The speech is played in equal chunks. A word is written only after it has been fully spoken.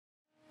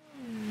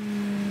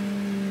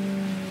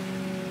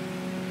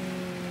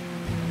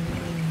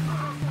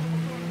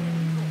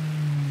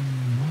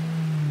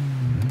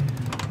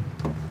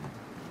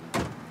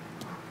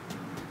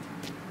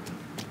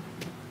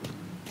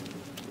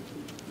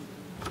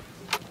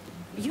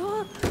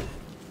You're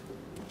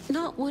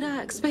not what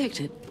I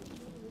expected.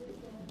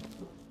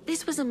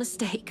 This was a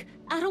mistake.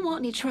 I don't want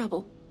any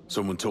trouble.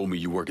 Someone told me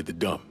you work at the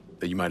dump,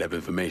 that you might have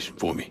information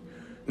for me.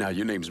 Now,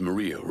 your name's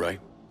Maria, right?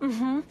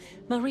 Mm-hmm.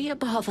 Maria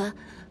Bava.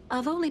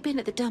 I've only been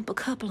at the dump a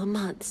couple of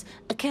months.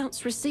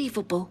 Accounts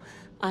receivable.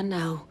 I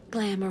know.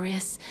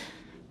 Glamorous.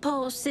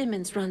 Paul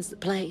Simmons runs the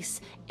place.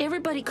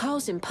 Everybody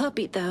calls him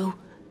Puppy, though.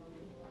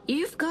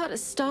 You've got to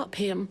stop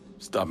him.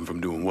 Stop him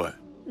from doing what?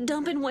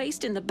 Dumping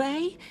waste in the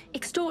bay,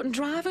 extorting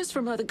drivers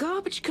from other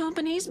garbage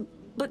companies,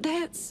 but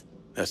that's...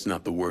 That's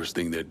not the worst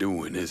thing they're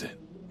doing, is it?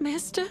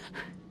 Mister,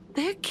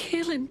 they're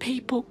killing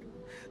people.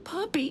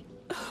 Puppy...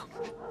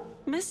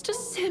 Mr.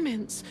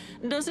 Simmons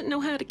doesn't know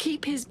how to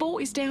keep his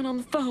boys down on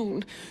the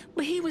phone,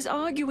 but he was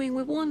arguing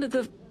with one of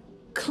the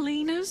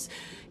cleaners,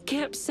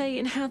 kept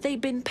saying how they'd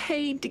been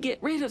paid to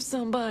get rid of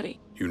somebody.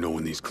 You know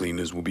when these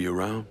cleaners will be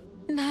around?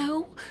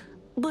 No,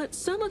 but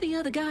some of the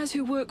other guys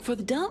who work for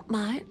the dump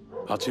might.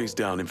 I'll chase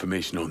down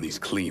information on these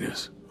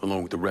cleaners,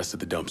 along with the rest of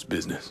the dump's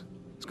business.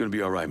 It's gonna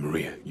be all right,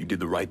 Maria. You did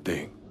the right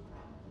thing.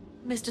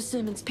 Mr.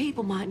 Simmons'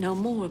 people might know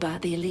more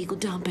about the illegal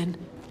dumping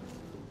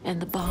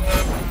and the bomb.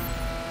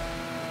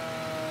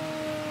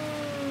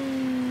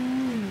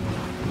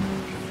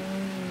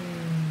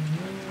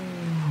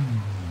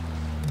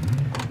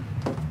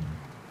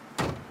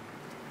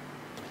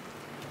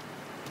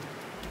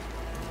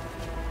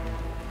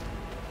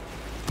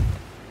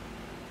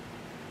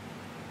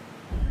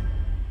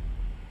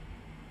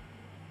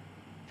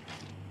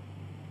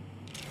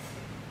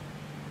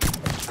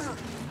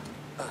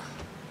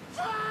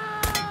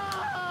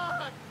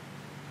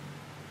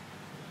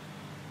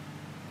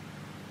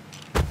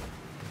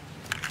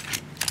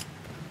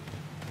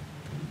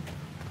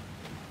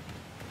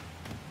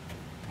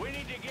 We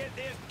need to get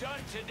this done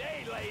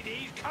today,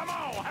 ladies. Come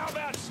on, how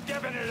about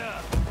stepping it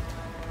up?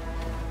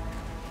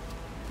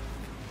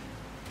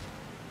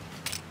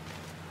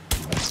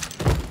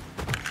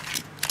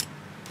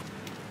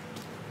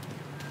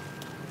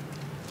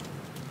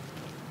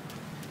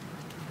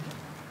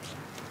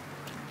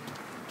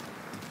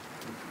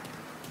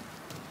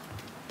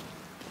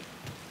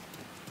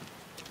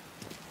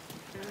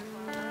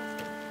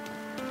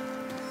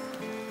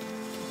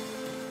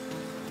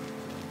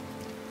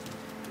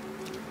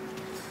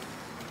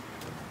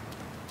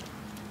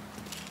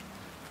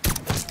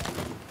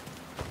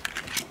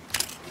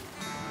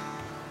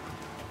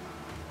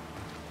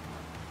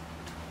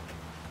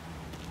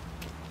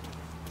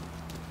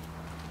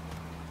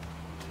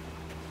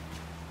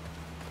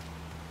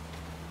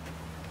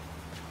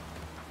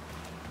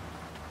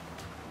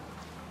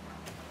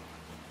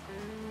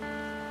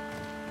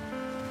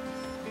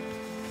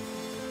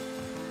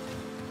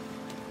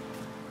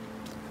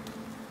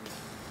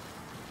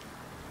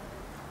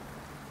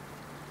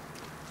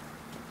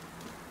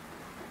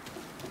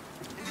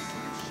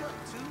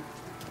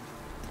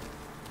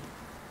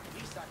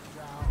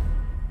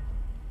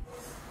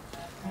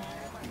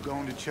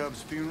 Going to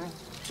Chubb's funeral?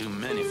 Too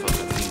many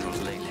fucking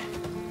funerals lately.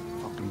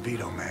 Fucking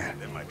Vito, man.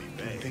 That might be Didn't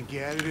bad. think you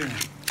had it in him.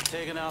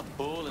 Taking out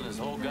Bull and his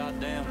whole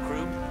goddamn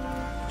crew.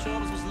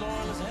 Chubbs was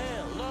loyal as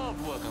hell.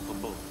 Loved working for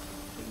Bull.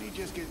 Didn't he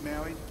just get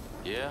married?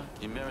 Yeah,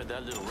 he married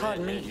that little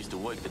Pardon redhead me? used to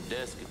work the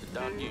desk at the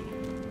dock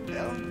union.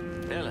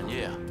 Ellen? Ellen,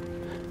 yeah.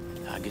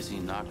 I guess he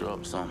knocked her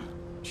up some.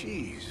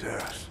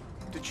 Jesus.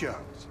 To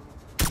Chubb's.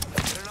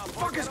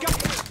 Fuckers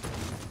got...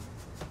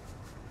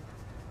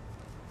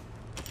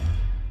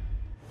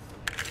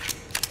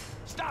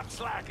 Stop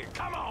slacking,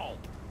 come on!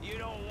 You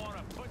don't want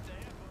to put the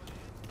effort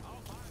in.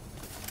 I'll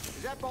find...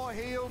 Is that boy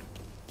healed?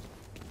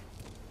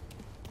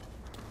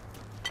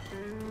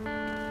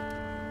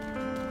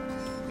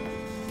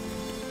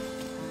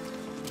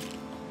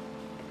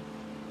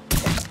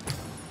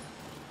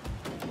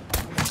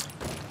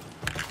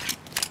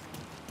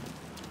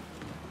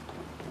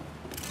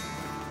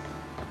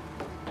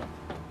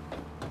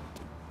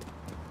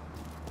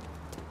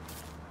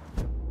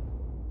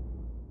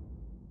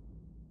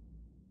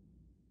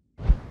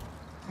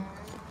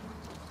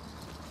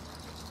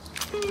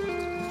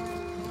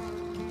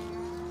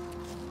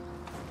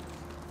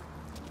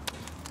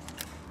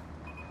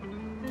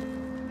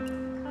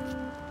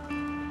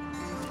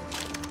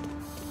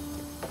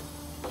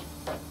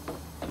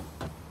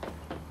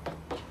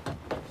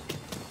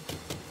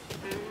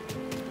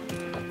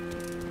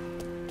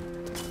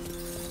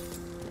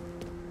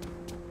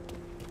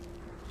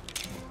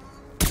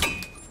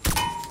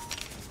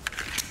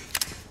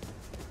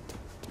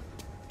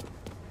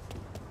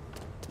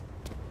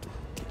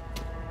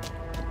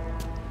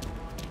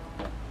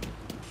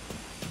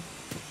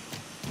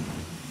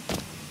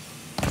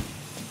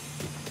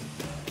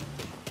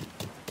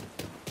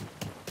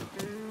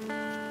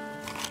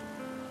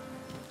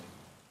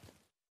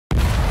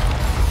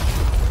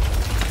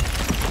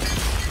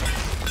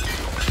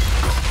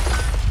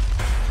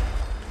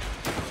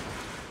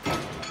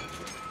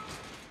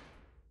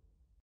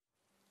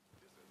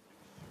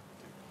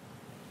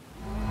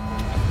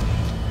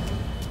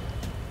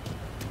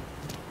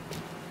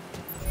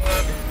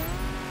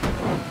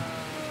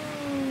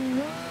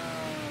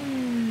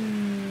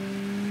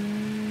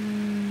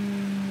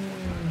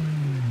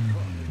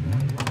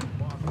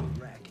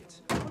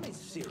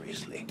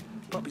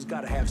 Puppy's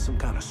gotta have some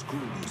kind of screw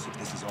loose if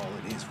this is all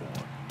it is for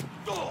him.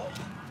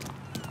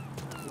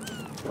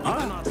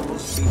 I'm not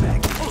supposed to be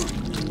back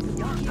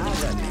here.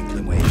 How's that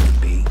inkling where it could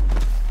be?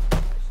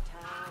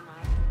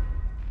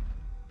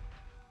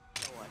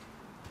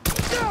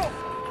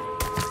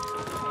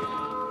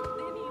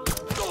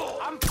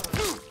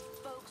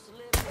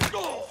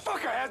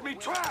 Fucker has me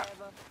trapped!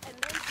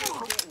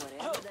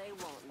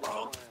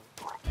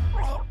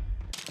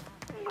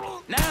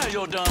 Now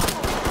you're done.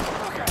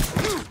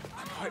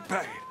 Quite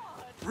bad.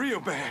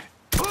 Real bad.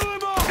 Pull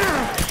him off!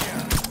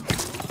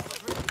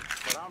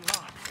 But I'm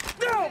not.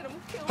 No!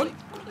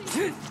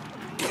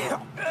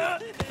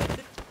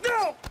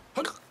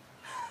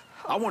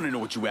 I want to know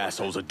what you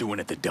assholes are doing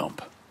at the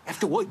dump.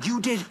 After what you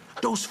did,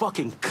 those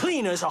fucking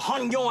cleaners are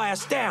hunting your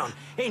ass down.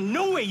 Ain't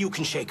no way you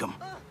can shake them.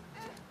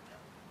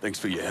 Thanks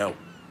for your help.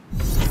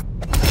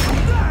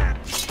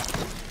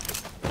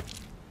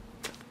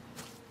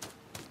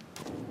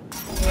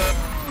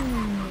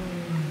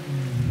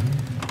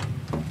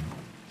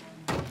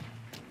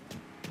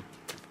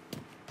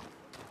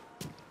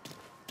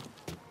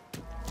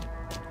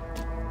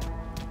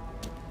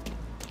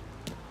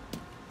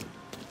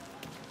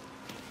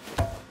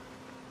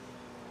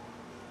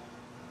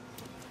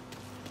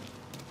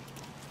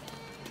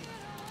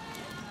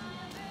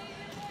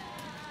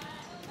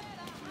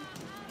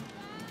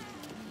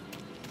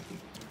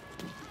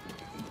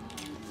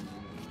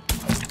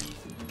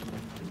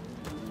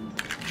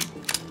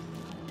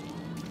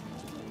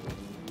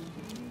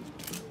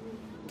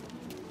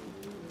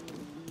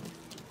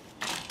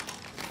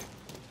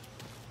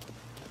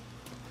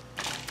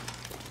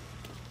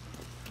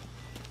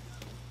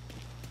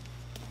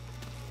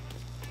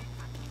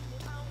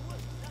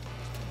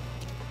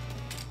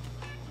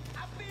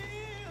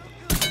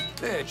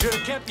 There,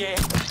 jerk, kept you.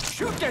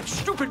 Shoot that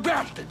stupid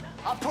bastard!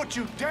 I'll put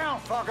you down,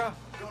 fucker.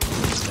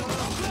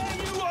 Man,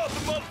 you up,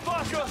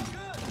 motherfucker!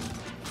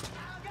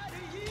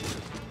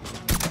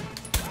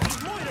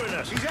 He's loitering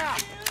us! He's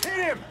out. Hit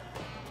him.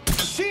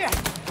 Shit,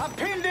 I'm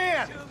pinned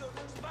in.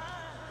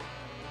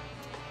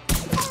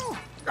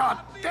 God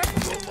damn.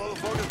 Those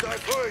motherfuckers die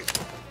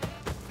first.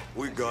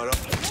 We got up.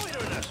 He's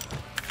loitering us!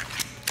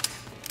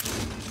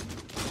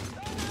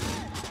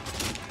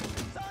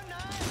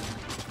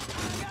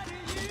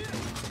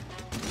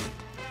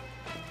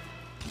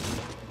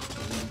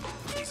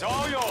 It's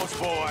all yours,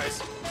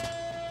 boys.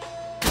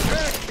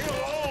 Can't kill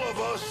all of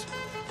us.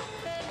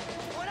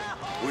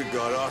 We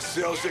got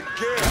ourselves a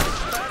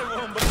gift.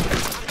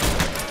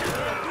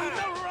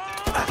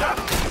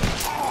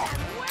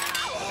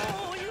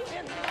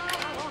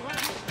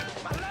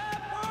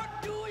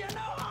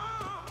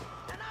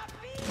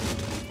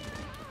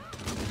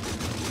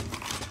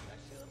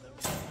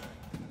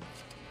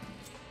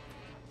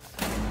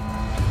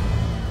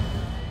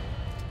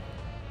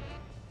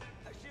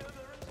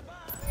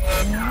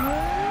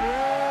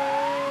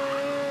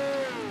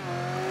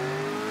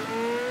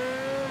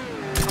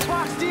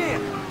 Boxed in! Get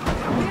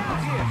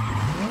out here!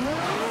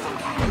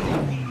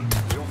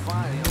 You'll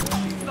find him.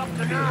 She's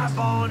fucking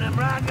eyeballing him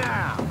right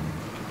now!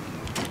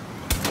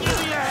 Give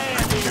me your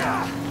hand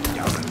here!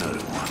 Down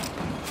another one.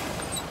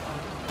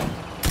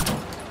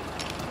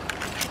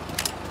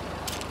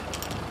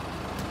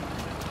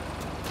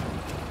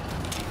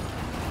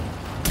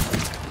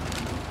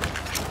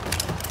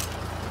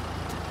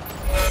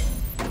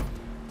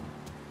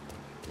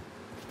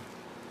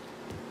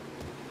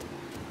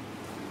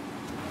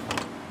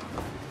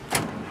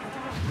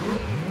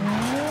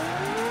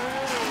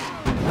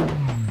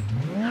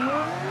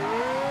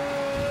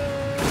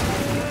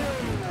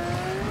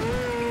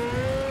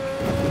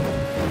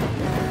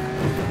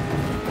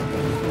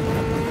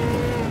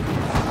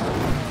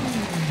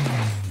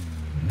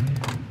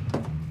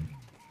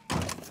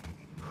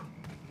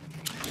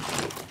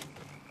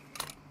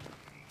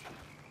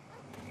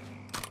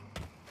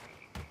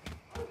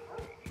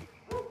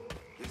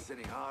 Gets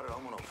any harder,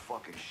 I'm gonna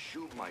fucking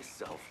shoot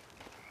myself.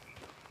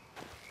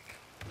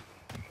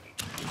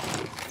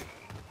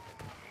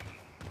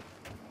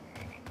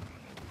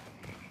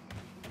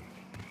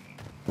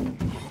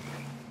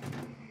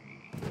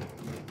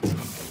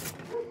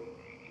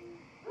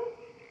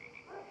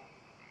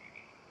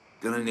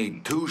 Gonna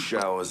need 2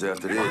 showers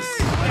after this.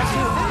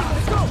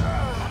 Let's go!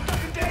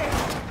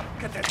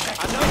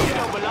 I know you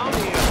don't belong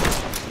here.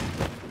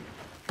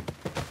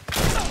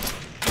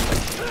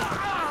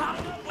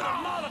 With a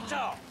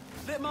Molotov!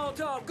 That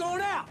Molotov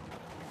going out!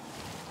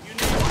 You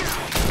need...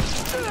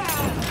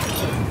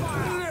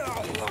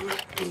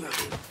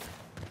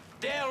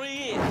 There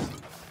he is!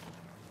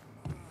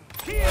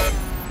 Here!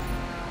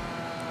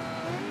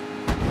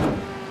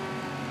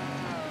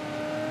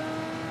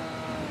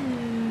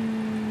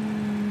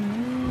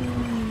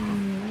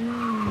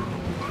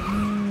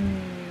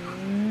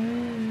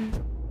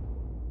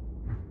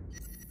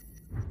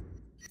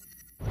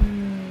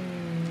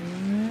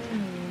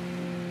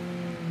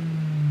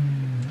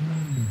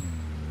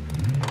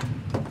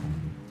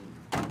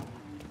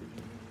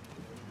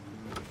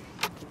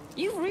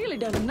 You've really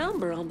done a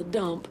number on the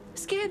dump.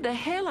 Scared the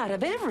hell out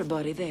of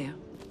everybody there.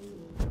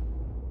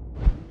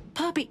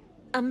 Puppy,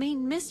 I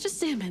mean, Mr.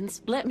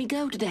 Simmons let me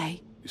go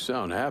today. You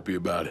sound happy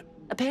about it.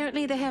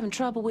 Apparently they're having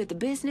trouble with the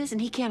business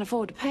and he can't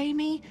afford to pay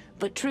me,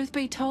 but truth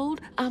be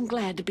told, I'm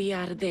glad to be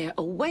out of there,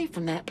 away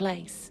from that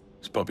place.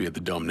 Is Puppy at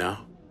the dump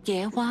now?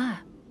 Yeah, why?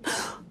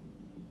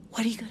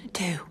 What are you gonna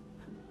do?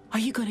 Are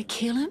you gonna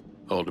kill him?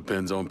 All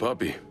depends on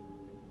Puppy.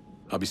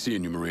 I'll be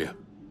seeing you, Maria.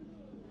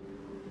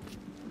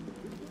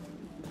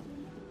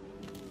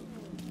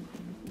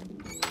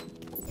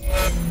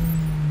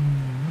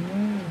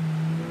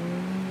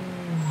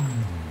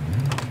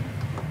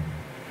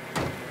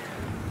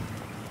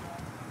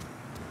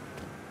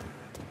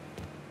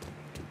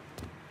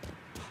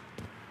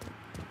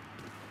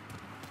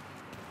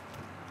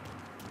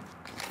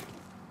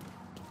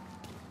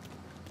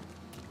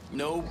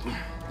 Nope,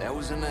 that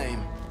was the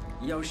name.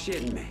 Yo,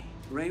 shitting me.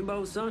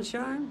 Rainbow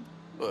Sunshine?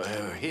 Well,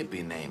 her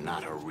hippie name,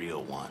 not her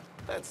real one.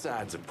 That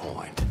side's the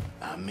point.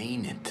 I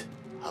mean it.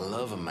 I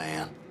love a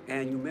man.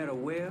 And you met her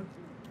where?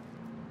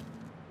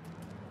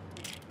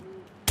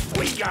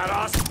 We got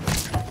us!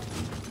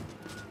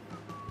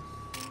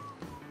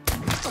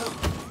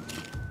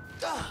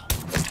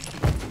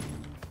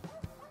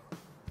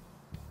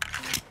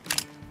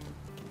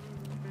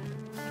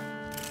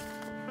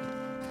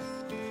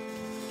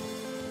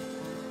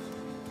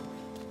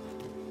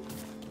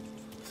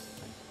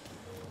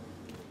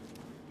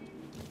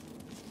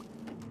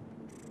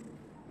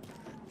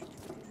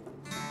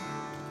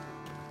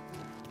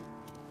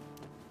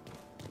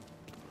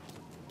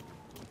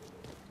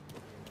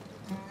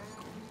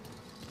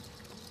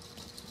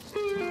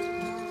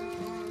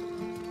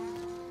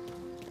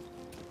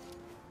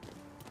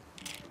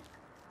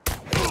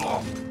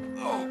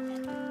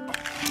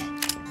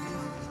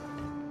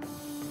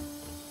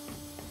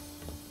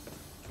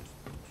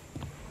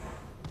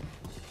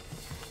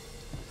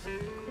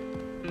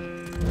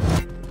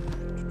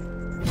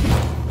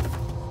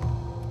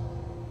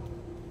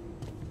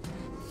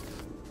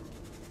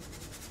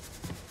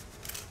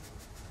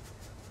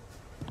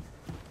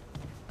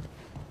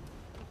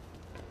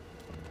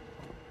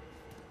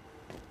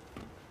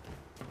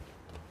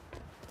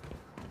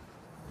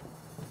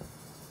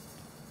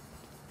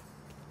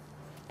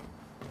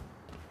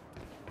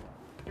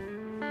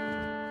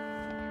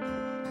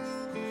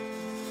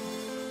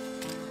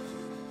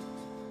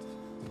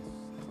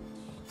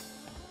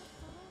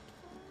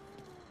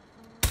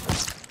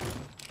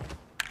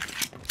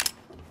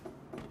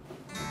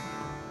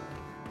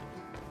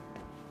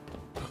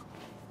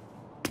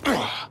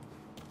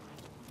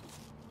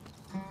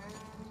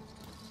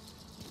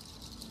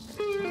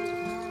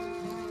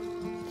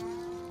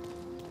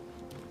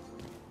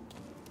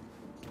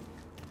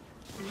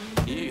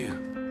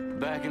 You,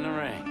 back in the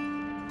ring.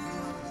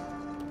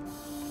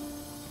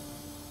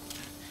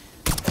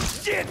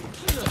 Shit!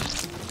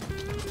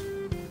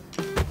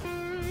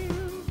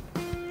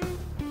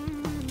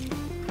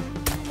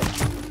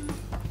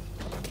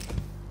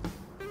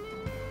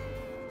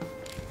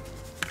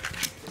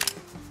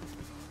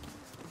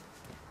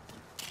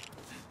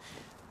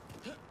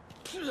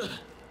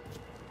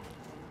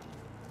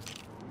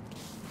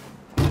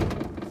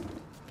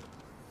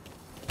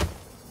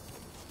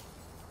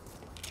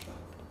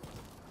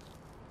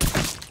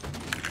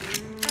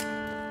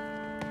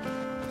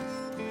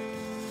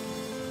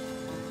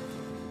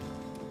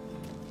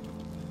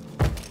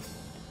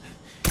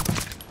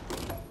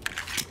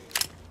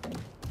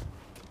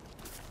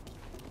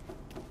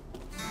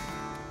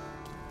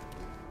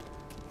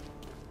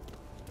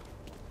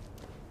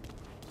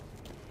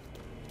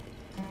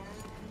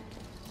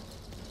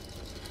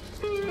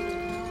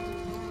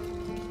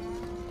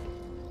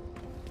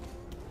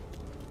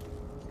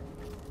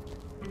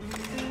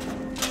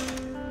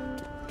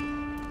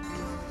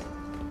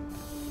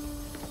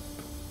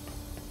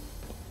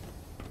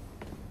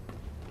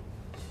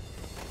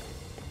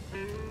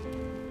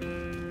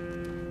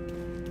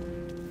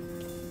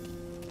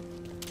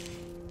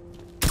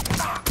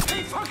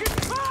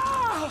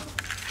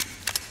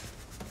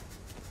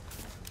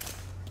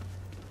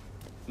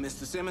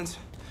 Mr. Simmons,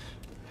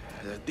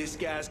 this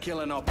guy's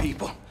killing our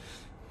people.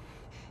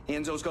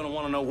 Enzo's gonna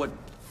want to know what...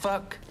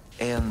 Fuck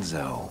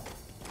Enzo.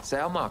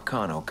 Sal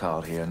Marcano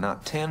called here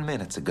not 10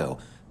 minutes ago.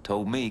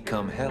 Told me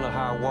come hell or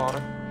high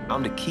water,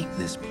 I'm to keep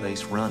this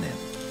place running.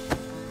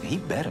 He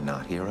better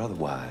not hear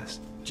otherwise.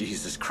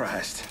 Jesus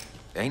Christ.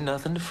 Ain't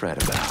nothing to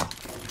fret about.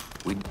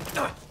 We...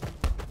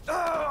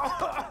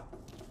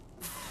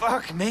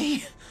 Fuck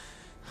me.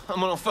 I'm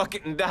gonna fuck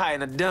it and die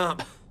in a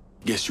dump.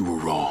 Guess you were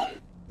wrong.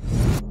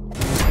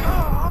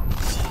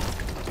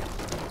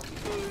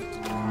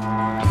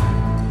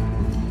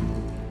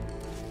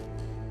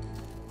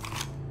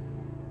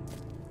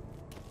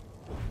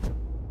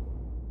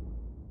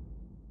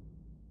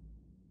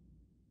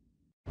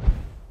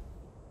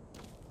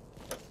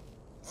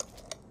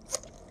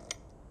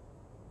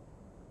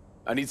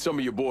 I need some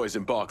of your boys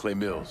in Barclay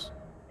Mills.